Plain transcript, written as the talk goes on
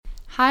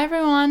Hi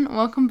everyone,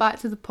 welcome back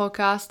to the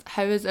podcast.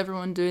 How is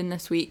everyone doing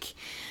this week?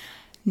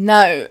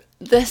 Now,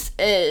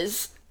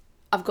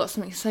 I've got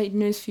some exciting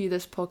news for you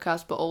this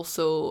podcast, but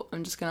also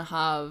I'm just going to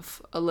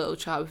have a little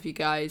chat with you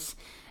guys.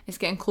 It's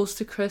getting close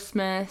to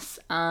Christmas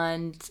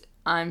and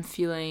I'm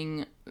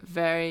feeling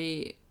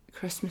very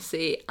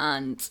Christmassy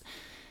and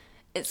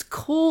it's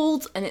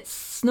cold and it's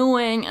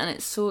snowing and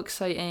it's so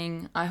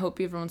exciting. I hope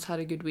everyone's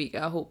had a good week.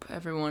 I hope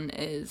everyone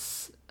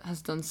has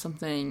done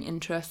something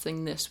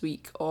interesting this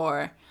week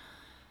or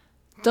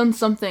done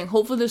something.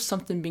 Hopefully there's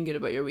something being good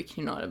about your week.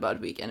 You're not in a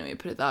bad week anyway,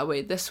 put it that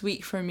way. This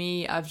week for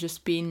me, I've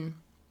just been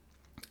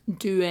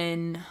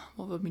doing,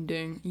 what have I been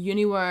doing?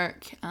 Uni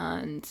work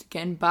and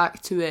getting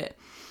back to it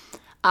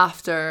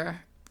after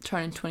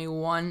turning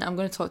 21. I'm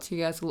going to talk to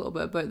you guys a little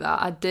bit about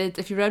that.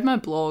 If you read my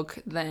blog,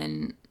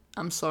 then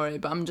I'm sorry,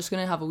 but I'm just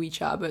going to have a wee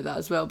chat about that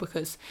as well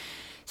because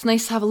it's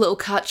nice to have a little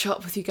catch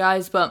up with you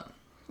guys, but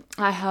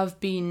I have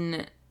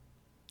been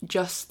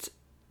just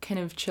kind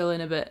of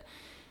chilling a bit.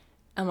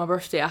 On my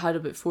birthday, I had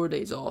about 4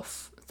 days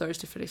off,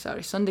 Thursday, Friday,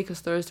 Saturday, Sunday, because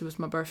Thursday was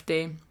my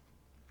birthday.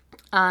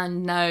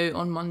 And now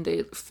on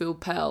Monday, full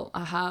pelt,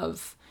 I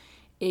have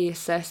a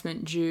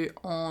assessment due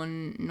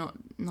on,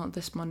 not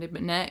this Monday,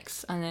 but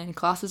next. And then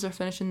classes are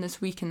finishing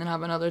this week and then I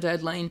have another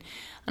deadline.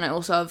 And I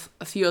also have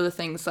a few other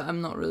things that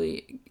I'm not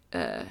really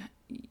to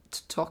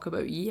talk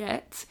about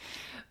yet.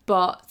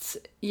 But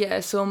yeah,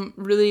 so I'm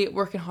really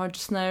working hard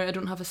just now. I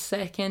don't have a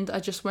second.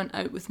 I just went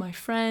out with my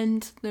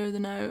friend the other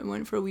night and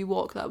went for a wee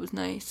walk. That was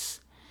nice.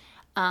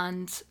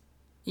 And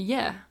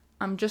yeah,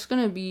 I'm just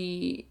going to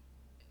be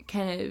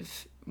kind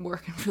of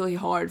working really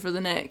hard for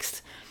the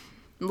next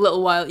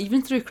little while.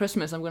 Even through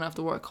Christmas, I'm going to have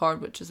to work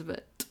hard, which is a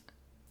bit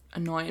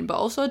annoying. But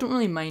also I don't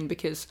really mind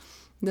because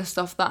the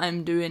stuff that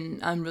I'm doing,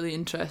 I'm really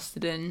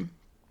interested in.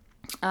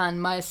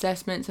 And my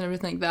assessments and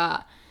everything like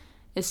that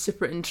is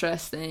super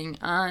interesting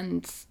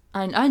and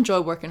I enjoy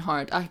working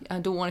hard. I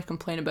don't want to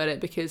complain about it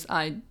because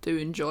I do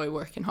enjoy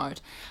working hard.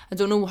 I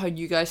don't know how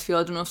you guys feel.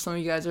 I don't know if some of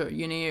you guys are at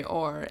uni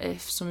or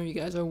if some of you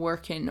guys are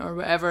working or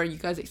whatever. You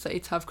guys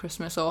excited to have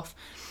Christmas off?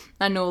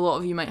 I know a lot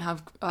of you might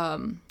have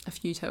a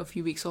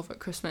few weeks off at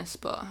Christmas,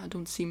 but I'm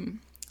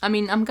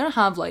going to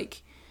have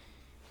like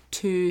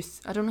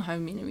I don't know how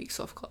many weeks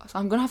off class.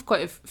 I'm going to have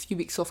quite a few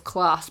weeks off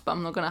class, but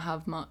I'm not going to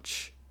have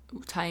much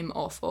time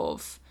off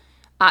of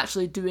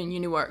actually doing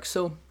uni work,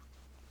 so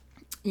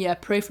yeah,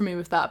 pray for me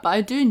with that. But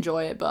I do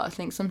enjoy it, but I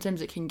think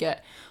sometimes it can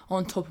get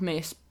on top of me,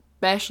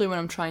 especially when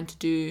I'm trying to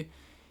do,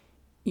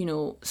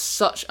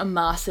 such a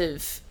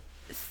massive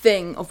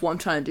thing of what I'm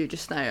trying to do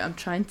just now.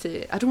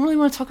 I don't really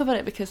want to talk about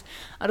it because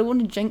I don't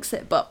want to jinx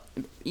it, but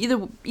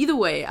either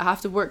way, I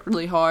have to work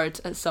really hard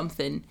at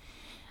something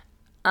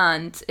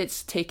and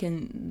it's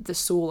taken the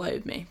soul out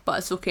of me, but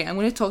it's okay. I'm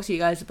going to talk to you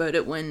guys about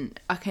it when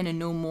I kind of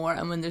know more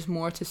and when there's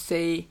more to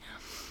say.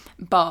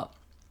 But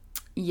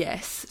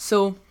yes,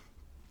 so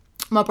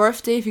my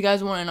birthday, if you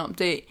guys want an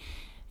update,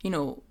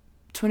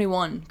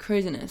 21,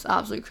 craziness,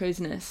 absolute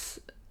craziness.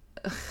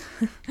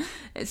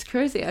 It's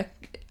crazy.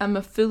 I'm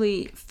a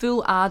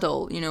full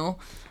adult,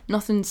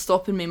 nothing's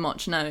stopping me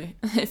much now.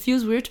 It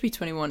feels weird to be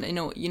 21.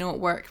 At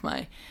work,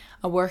 I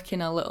work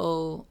in a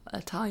little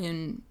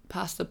Italian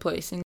pasta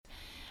place and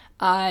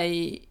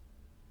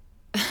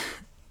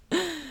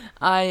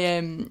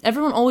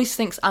everyone always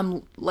thinks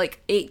I'm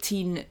like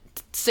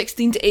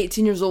 16 to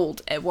 18 years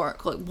old at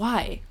work. Like,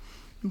 why?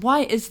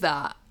 Why is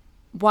that?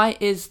 Why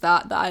is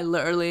that I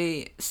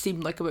literally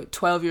seem like about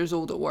 12 years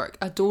old at work?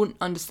 I don't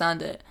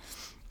understand it.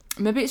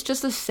 Maybe it's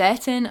just a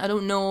setting. I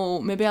don't know.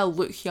 Maybe I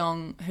look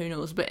young. Who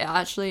knows? But it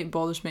actually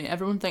bothers me.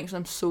 Everyone thinks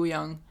I'm so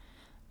young.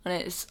 And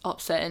it's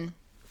upsetting.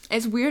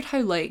 It's weird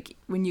how, like,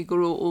 when you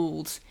grow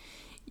old,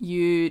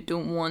 you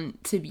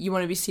want to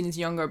be seen as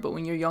younger. But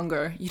when you're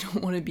younger, you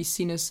don't want to be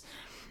seen as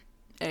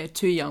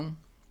too young.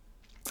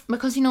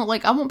 Because,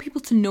 I want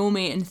people to know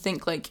me and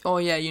think, like, oh,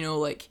 yeah,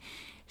 like,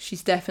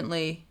 she's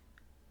definitely,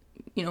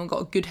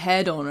 got a good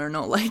head on her,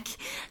 not like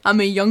I'm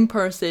a young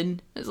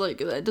person. It's like,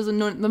 it doesn't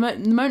know, the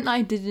amount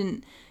I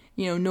didn't,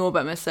 know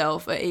about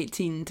myself at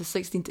 16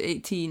 to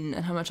 18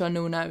 and how much I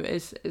know now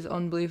is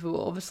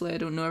unbelievable. Obviously, I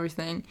don't know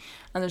everything.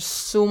 And there's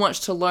so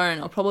much to learn.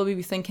 I'll probably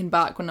be thinking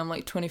back when I'm,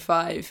 like,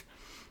 25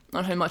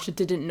 on how much I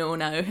didn't know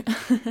now.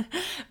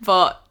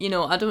 But,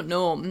 I don't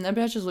know.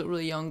 Maybe I just look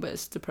really young, but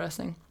it's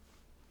depressing.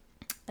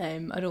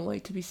 I don't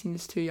like to be seen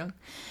as too young.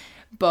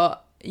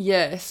 But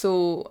yeah,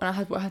 so and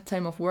I had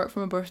time off work for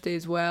my birthday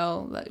as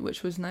well,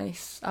 which was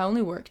nice. I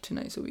only work 2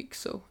 nights a week,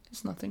 so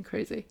it's nothing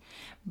crazy.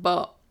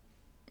 But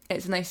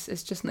it's nice.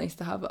 It's just nice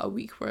to have a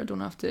week where I don't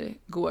have to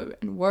go out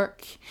and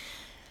work.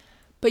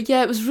 But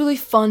yeah, it was really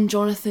fun.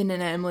 Jonathan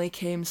and Emily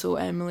came. So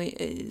Emily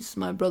is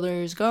my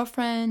brother's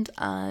girlfriend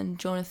and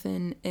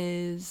Jonathan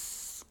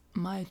is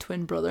my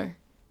twin brother.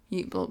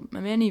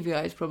 Many of you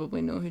guys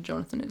probably know who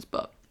Jonathan is,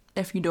 but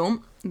if you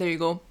don't, there you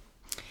go.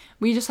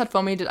 We just had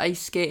fun. We did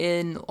ice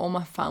skating. All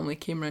my family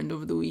came around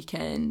over the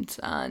weekend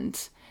and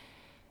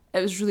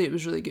it was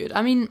really good.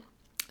 I mean,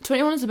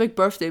 21 is a big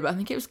birthday, but I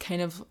think it was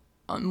kind of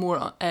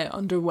more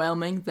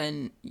underwhelming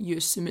than you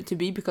assume it to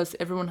be, because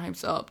everyone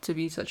hypes it up to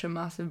be such a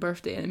massive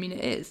birthday, and I mean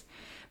it is,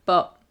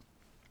 but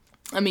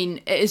I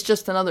mean it is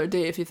just another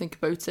day if you think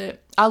about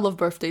it. I love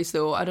birthdays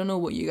though. I don't know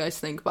what you guys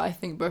think, but I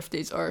think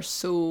birthdays are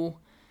so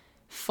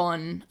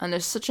fun, and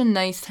there's such a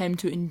nice time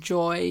to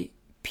enjoy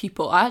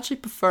people. I actually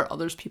prefer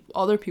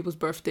other people's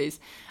birthdays.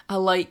 I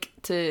like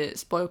to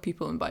spoil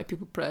people and buy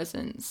people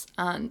presents,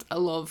 and I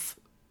love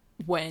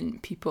when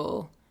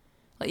people,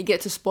 like, you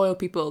get to spoil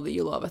people that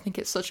you love. I think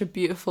it's such a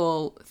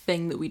beautiful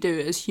thing that we do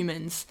as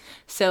humans,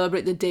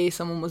 celebrate the day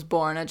someone was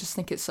born. I just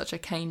think it's such a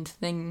kind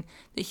thing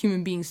that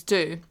human beings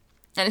do,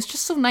 and it's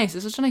just so nice.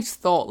 It's such a nice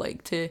thought,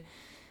 like, to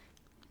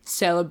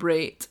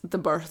celebrate the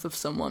birth of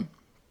someone.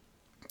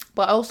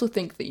 But I also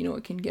think that,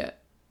 it can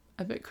get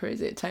a bit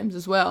crazy at times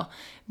as well.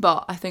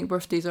 But I think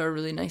birthdays are a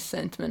really nice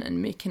sentiment,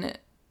 and making it,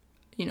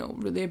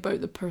 really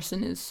about the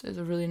person is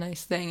a really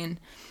nice thing. And,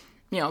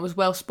 I was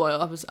well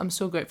spoiled. I'm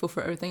so grateful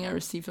for everything I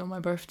received on my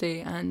birthday,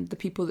 and the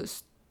people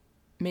that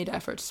made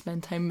effort to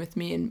spend time with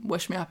me and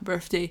wish me happy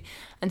birthday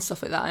and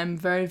stuff like that. I'm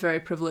very, very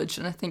privileged,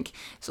 and I think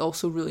it's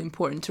also really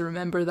important to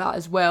remember that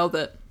as well,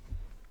 that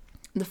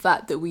the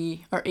fact that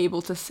we are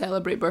able to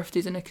celebrate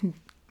birthdays in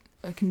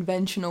a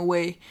conventional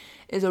way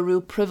is a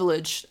real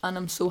privilege, and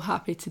I'm so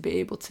happy to be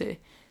able to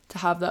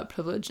have that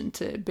privilege, and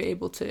to be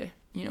able to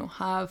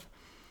have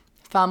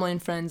family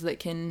and friends that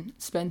can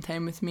spend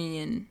time with me,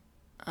 and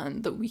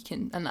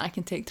that I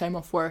can take time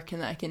off work,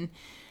 and that I can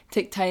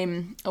take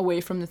time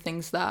away from the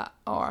things that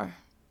are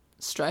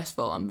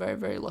stressful. I'm very,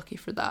 very lucky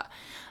for that,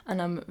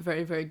 and I'm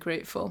very, very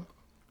grateful.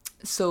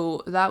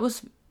 So that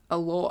was a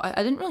lot.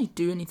 I didn't really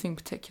do anything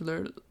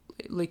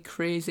particularly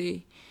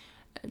crazy,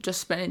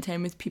 just spending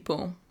time with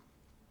people,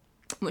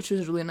 which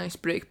was a really nice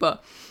break.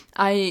 But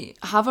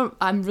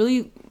I'm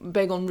really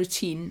big on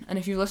routine, and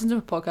if you listen to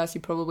my podcast,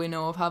 you probably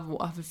know I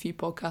have a few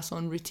podcasts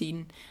on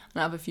routine,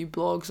 and I have a few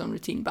blogs on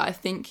routine. But I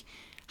think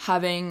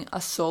having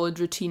a solid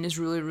routine is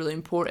really, really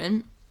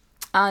important,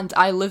 and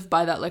I live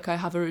by that. Like, I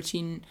have a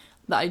routine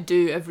that I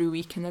do every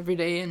week and every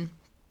day, and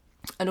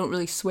I don't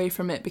really sway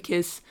from it,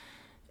 because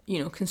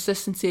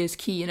consistency is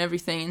key in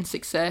everything, in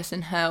success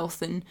and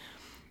health and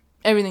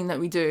everything that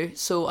we do.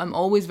 So I'm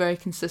always very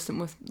consistent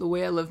with the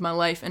way I live my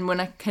life, and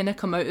when I kind of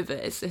come out of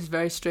it, it's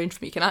very strange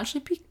for me. It can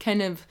actually be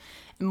kind of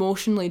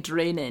emotionally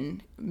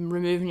draining,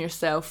 removing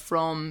yourself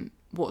from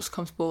what's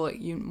comfortable,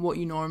 like what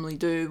you normally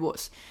do,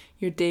 what's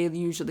your day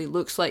usually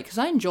looks like, because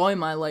I enjoy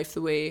my life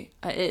the way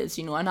it is,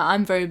 and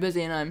I'm very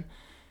busy, and I'm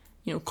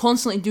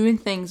constantly doing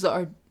things that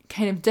are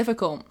kind of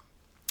difficult,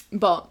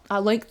 but I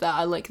like that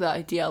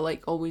idea. I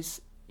like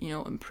always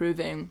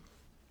improving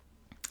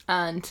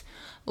and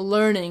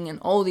learning and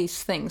all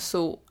these things.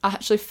 So I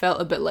actually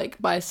felt a bit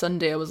like by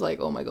Sunday I was like,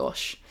 oh my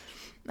gosh,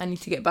 I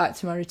need to get back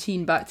to my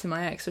routine, back to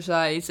my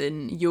exercise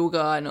and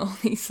yoga and all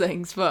these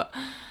things. But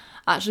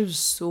I actually was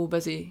so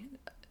busy.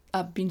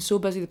 I've been so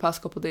busy the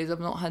past couple of days, I've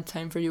not had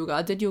time for yoga.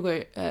 I did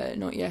yoga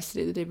not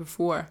yesterday, the day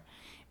before,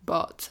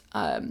 but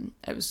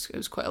it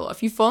was quite a lot.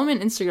 If you follow me on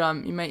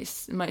Instagram, you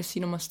might have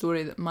seen on my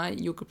story that my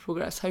yoga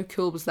progress. How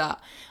cool was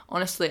that?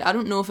 Honestly, I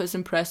don't know if it's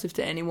impressive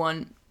to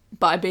anyone,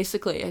 but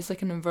it's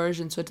like an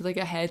inversion. So I did like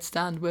a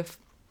headstand with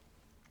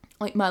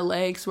like my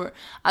legs were,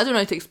 I don't know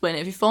how to explain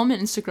it. If you follow me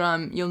on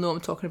Instagram, you'll know what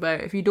I'm talking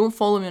about. If you don't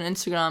follow me on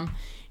Instagram,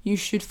 you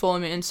should follow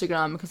me on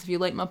Instagram, because if you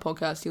like my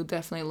podcast, you'll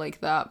definitely like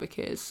that,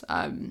 because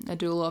I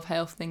do a lot of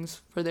health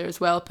things for there as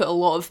well. I put a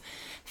lot of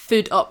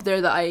food up there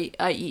that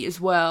I eat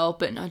as well,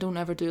 but I don't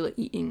ever do like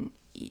eat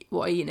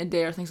what I eat in a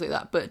day or things like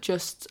that, but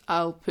just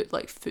I'll put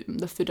like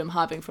the food I'm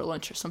having for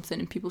lunch or something,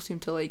 and people seem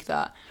to like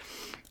that.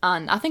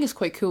 And I think it's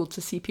quite cool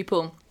to see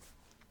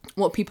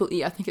what people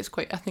eat. I think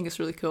it's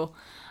really cool.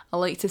 I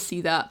like to see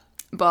that.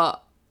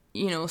 But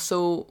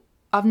so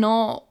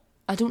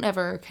I don't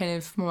ever kind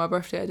of, for my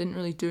birthday, I didn't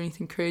really do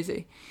anything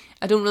crazy.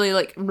 I don't really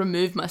like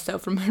remove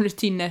myself from my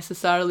routine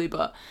necessarily,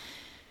 but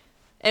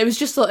it was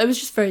just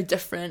very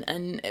different,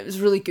 and it was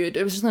really good.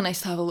 It was just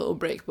nice to have a little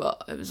break,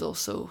 but it's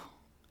also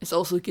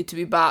good to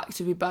be back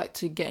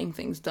to getting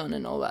things done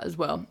and all that as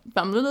well.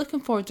 But I'm really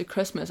looking forward to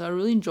Christmas. I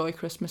really enjoy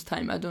Christmas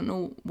time. I don't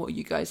know what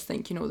you guys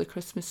think, the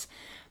Christmas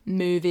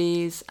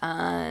movies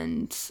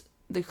and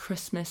the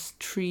Christmas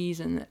trees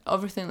and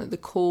everything, like the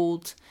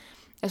cold.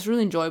 It's a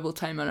really enjoyable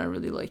time, and I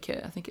really like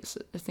it. I think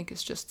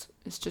it's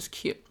just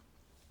cute.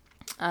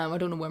 I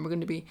don't know when we're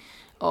going to be.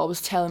 Oh, I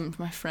was telling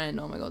my friend,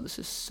 oh my god, this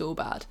is so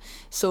bad.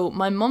 So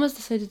my mum has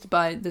decided to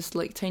buy this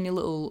like tiny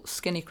little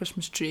skinny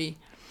Christmas tree,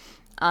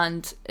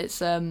 and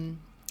it's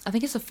I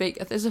think it's a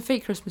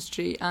fake Christmas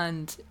tree,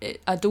 and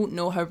I don't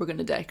know how we're going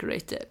to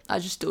decorate it. I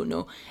just don't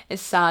know.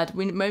 It's sad.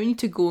 We might need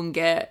to go and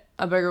get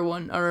a bigger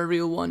one or a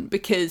real one,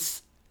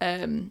 because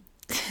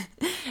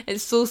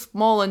it's so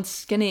small and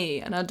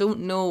skinny, and I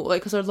don't know,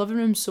 like, because our living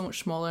room's so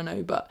much smaller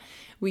now, but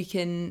we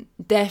can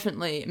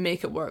definitely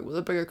make it work with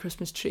a bigger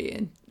Christmas tree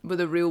and with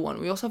a real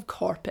one. We also have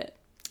carpet,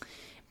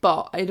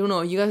 but I don't know.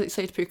 Are you guys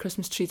excited to put your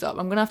Christmas trees up?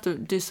 I'm gonna have to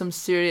do some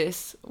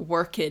serious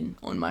working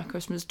on my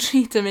Christmas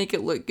tree to make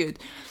it look good.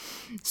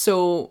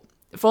 So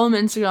follow me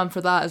on Instagram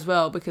for that as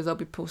well, because I'll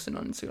be posting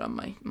on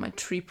Instagram my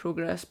tree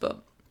progress.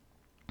 But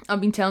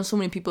I've been telling so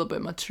many people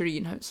about my tree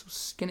and how it's so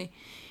skinny.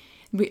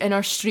 In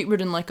our street, we're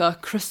in like a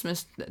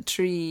Christmas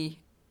tree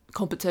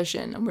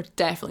competition, and we're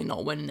definitely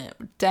not winning it.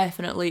 We're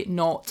definitely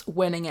not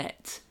winning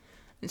it.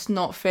 It's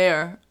not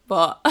fair,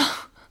 but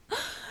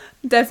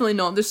definitely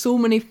not. There's so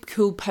many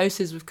cool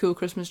houses with cool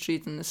Christmas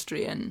trees in the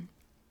street, and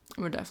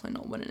we're definitely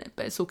not winning it,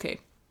 but it's okay.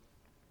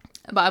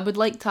 But I would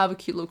like to have a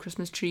cute little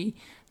Christmas tree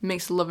that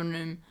makes the living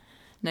room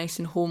nice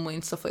and homely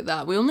and stuff like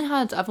that.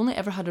 I've only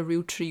ever had a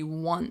real tree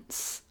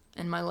once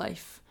in my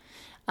life,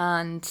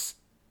 and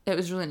it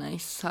was really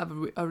nice to have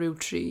a real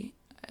tree.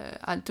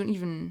 I don't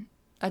even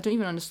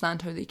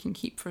understand how they can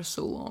keep for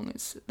so long.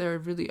 I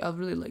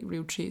really like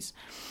real trees,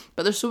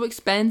 but they're so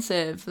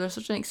expensive. They're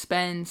such an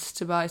expense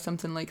to buy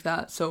something like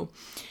that. So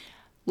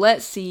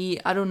let's see.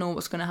 I don't know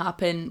what's going to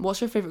happen.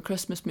 What's your favourite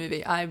Christmas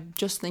movie? I'm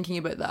just thinking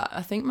about that.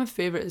 I think my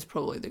favourite is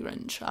probably The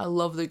Grinch. I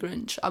love The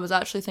Grinch. I was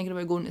actually thinking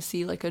about going to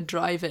see like a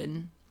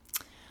drive-in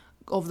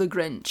of The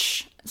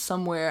Grinch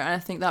somewhere, and I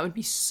think that would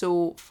be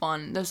so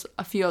fun. There's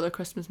a few other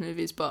Christmas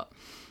movies, but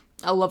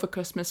I love a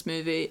Christmas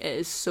movie. It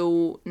is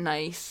so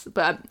nice.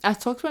 But I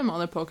talked about in my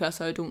other podcast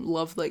how I don't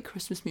love like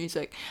Christmas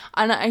music,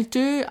 and I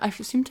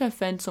seem to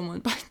offend someone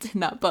by doing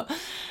that, but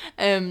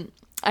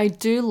I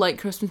do like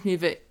Christmas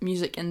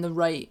music in the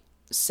right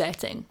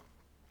setting,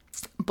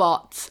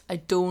 but I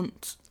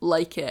don't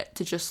like it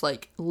to just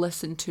like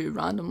listen to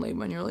randomly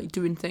when you're like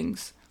doing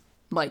things.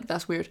 Like,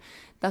 that's weird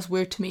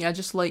to me. I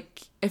just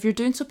like, if you're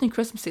doing something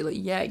Christmassy, like,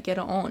 yeah, get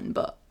it on,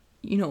 but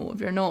you know,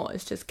 if you're not,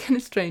 it's just kind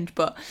of strange.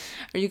 But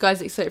are you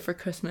guys excited for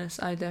Christmas?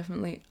 I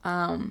definitely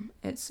am.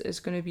 It's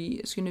gonna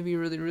be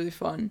really, really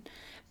fun.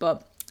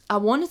 But I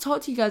want to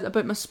talk to you guys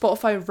about my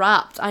Spotify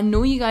Wrapped. I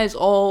know you guys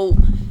all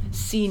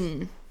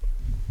seen.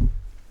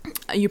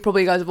 You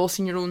probably guys have all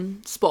seen your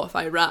own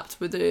Spotify Wrapped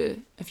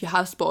if you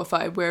have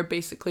Spotify, where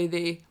basically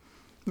they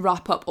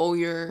wrap up all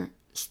your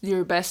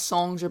best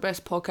songs, your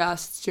best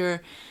podcasts,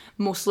 your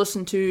most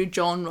listened to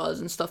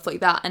genres and stuff like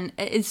that. And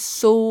it is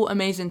so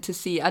amazing to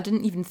see. I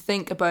didn't even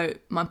think about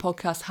my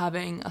podcast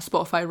having a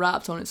Spotify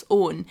Wrapped on its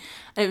own,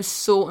 and it was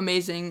so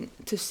amazing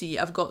to see.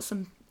 I've got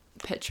some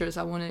pictures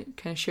I want to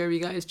kind of share with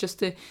you guys, just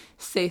to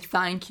say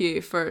thank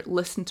you for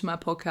listening to my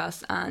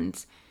podcast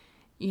and,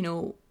 you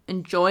know,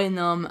 enjoying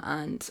them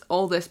and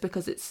all this,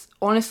 because it's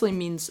honestly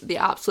means the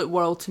absolute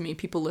world to me,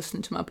 people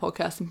listening to my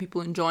podcast and people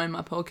enjoying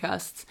my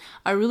podcasts.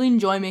 I really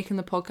enjoy making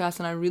the podcast,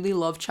 and I really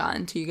love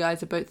chatting to you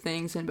guys about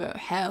things and about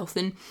health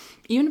and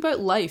even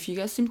about life. You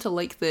guys seem to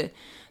like the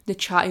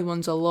chatty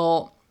ones a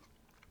lot,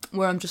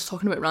 where I'm just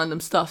talking about random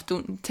stuff.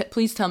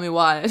 Please tell me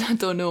why. I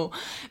don't know,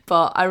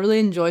 but I really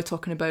enjoy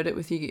talking about it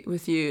with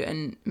you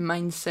and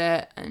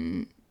mindset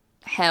and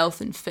health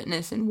and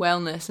fitness and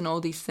wellness and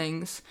all these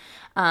things.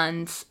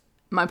 And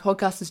my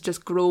podcast has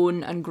just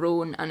grown and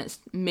grown, and it's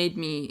made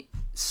me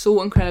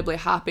so incredibly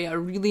happy. I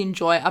really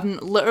enjoy it. I've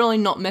literally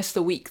not missed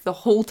a week the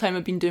whole time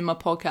I've been doing my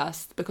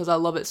podcast, because I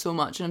love it so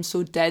much, and I'm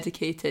so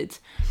dedicated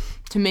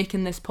to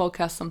making this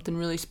podcast something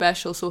really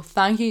special. So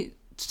thank you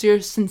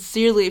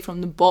sincerely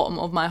from the bottom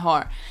of my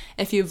heart.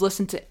 If you've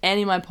listened to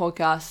any of my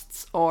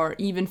podcasts or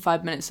even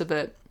 5 minutes of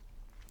it,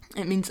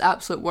 it means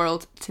absolute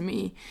world to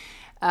me.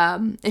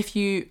 If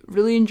you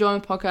really enjoy my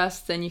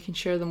podcasts, then you can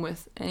share them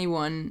with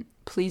anyone.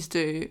 Please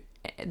do.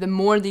 The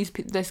more this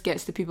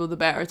gets to people, the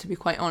better, to be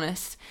quite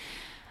honest.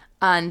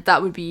 And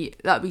that'd be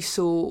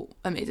so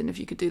amazing if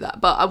you could do that.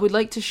 But I would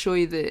like to show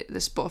you the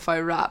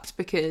Spotify Wrapped,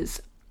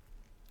 because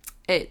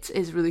it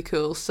is really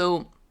cool.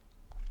 So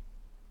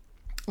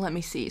let me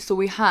see. So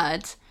it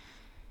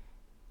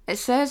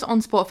says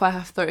on Spotify I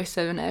have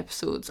 37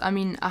 episodes. I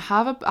mean,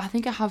 I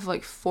think I have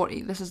like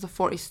 40. This is the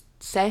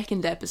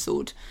 42nd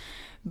episode,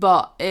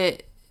 but I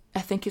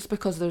think it's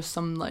because there's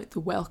some like the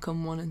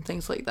welcome one and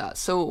things like that.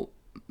 So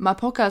my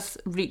podcast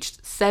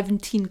reached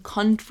 17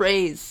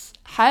 countries.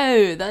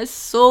 How? That is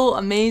so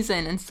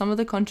amazing. And some of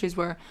the countries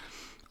were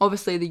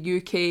obviously the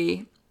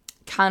UK,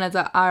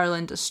 Canada,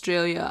 Ireland,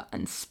 Australia,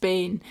 and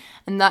Spain.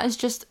 And that is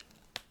just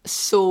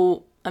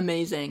so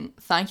amazing.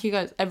 Thank you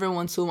guys,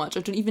 everyone, so much. I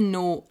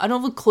don't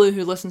have a clue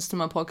who listens to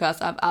my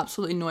podcast. I have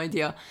absolutely no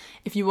idea.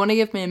 If you want to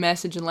give me a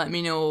message and let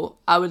me know,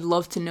 I would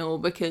love to know,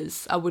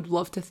 because I would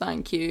love to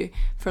thank you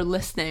for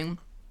listening.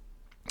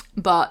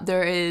 But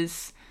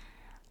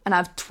and I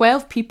have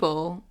 12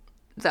 people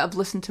that have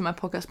listened to my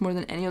podcast more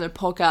than any other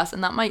podcast,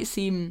 and that might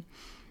seem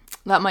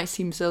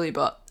silly,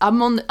 but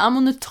I'm on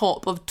the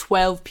top of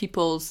 12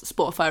 people's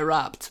Spotify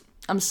Wrapped.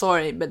 I'm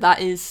sorry, but that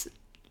is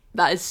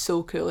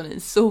so cool, and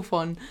it's so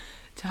fun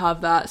to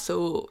have that.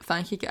 So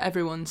thank you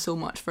everyone so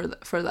much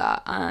for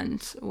that.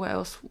 And what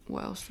else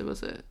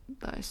was it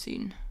that I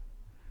seen?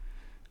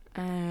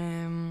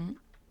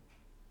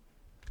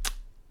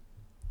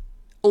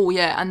 Oh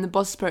yeah, and the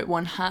Buzzsprout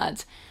one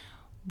had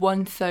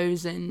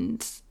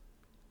 1,000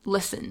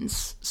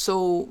 listens.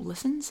 So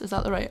listens, is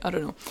that the right? I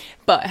don't know,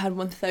 but it had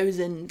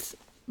 1,000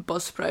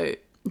 Buzzsprout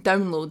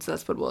downloads.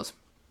 That's what it was.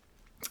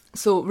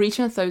 So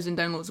reaching 1,000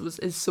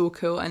 downloads is so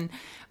cool, and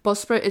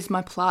Buzzsprout is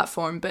my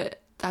platform,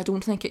 but I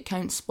don't think it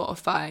counts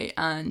Spotify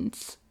and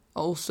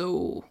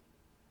also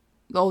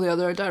all the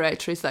other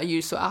directories that I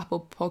use, so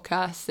Apple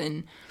Podcasts,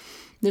 and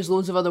there's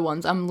loads of other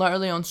ones. I'm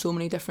literally on so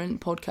many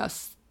different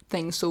podcast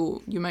things,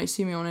 so you might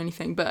see me on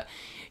anything, but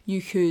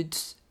you could,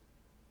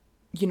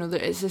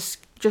 it's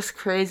just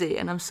crazy,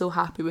 and I'm so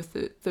happy with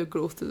the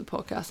growth of the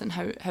podcast and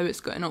how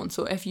it's going on.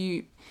 So if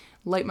you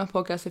like my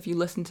podcast, if you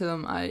listen to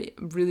them, I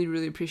really,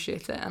 really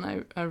appreciate it,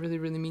 and I really,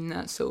 really mean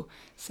that. So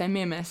send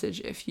me a message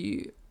if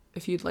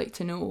you'd like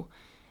to know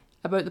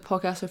about the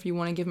podcast, or if you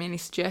want to give me any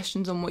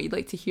suggestions on what you'd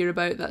like to hear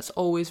about. That's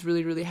always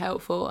really, really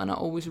helpful, and I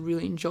always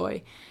really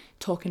enjoy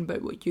talking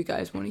about what you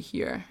guys want to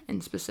hear in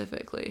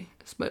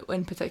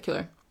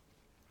particular.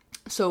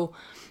 So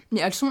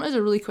yeah, I just wanted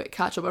a really quick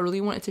catch up. I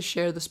really wanted to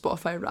share the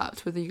Spotify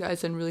Wrapped with you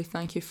guys, and really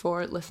thank you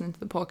for listening to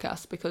the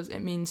podcast, because it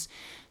means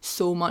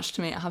so much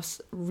to me. I have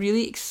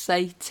really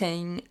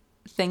exciting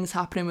things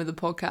happening with the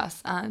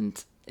podcast,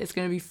 and it's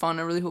going to be fun.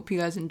 I really hope you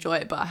guys enjoy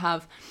it. But I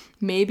have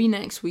maybe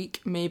next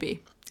week,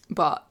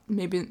 but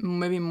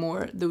maybe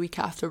more the week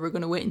after. We're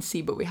going to wait and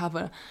see. But we have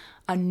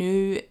a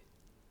new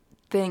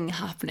thing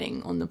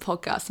happening on the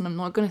podcast, and I'm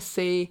not going to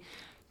say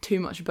too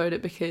much about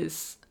it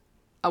because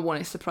I want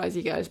to surprise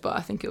you guys, but I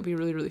think it'll be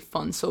really, really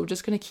fun. So I'm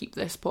just going to keep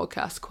this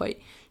podcast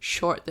quite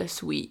short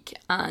this week,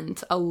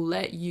 and I'll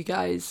let you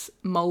guys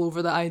mull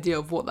over the idea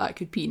of what that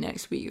could be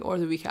next week or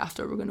the week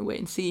after. We're going to wait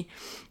and see.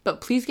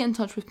 But please get in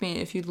touch with me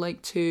if you'd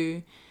like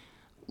to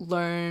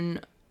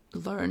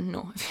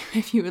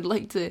if you would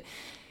like to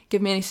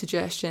give me any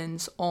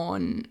suggestions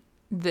on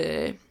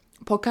the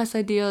podcast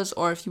ideas,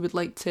 or if you would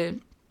like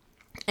to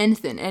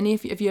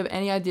if you have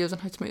any ideas on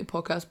how to make the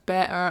podcast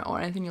better, or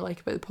anything you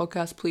like about the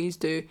podcast, please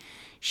do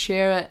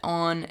share it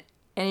on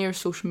any of your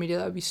social media.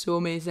 That would be so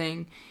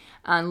amazing.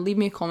 And leave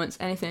me comments,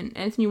 anything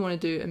you want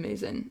to do,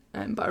 amazing.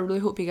 But I really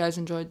hope you guys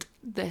enjoyed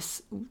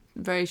this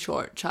very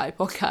short chai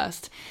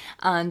podcast,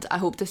 and I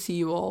hope to see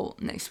you all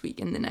next week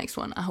in the next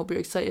one. I hope you're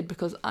excited,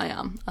 because I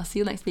am. I'll see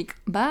you next week.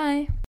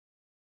 Bye.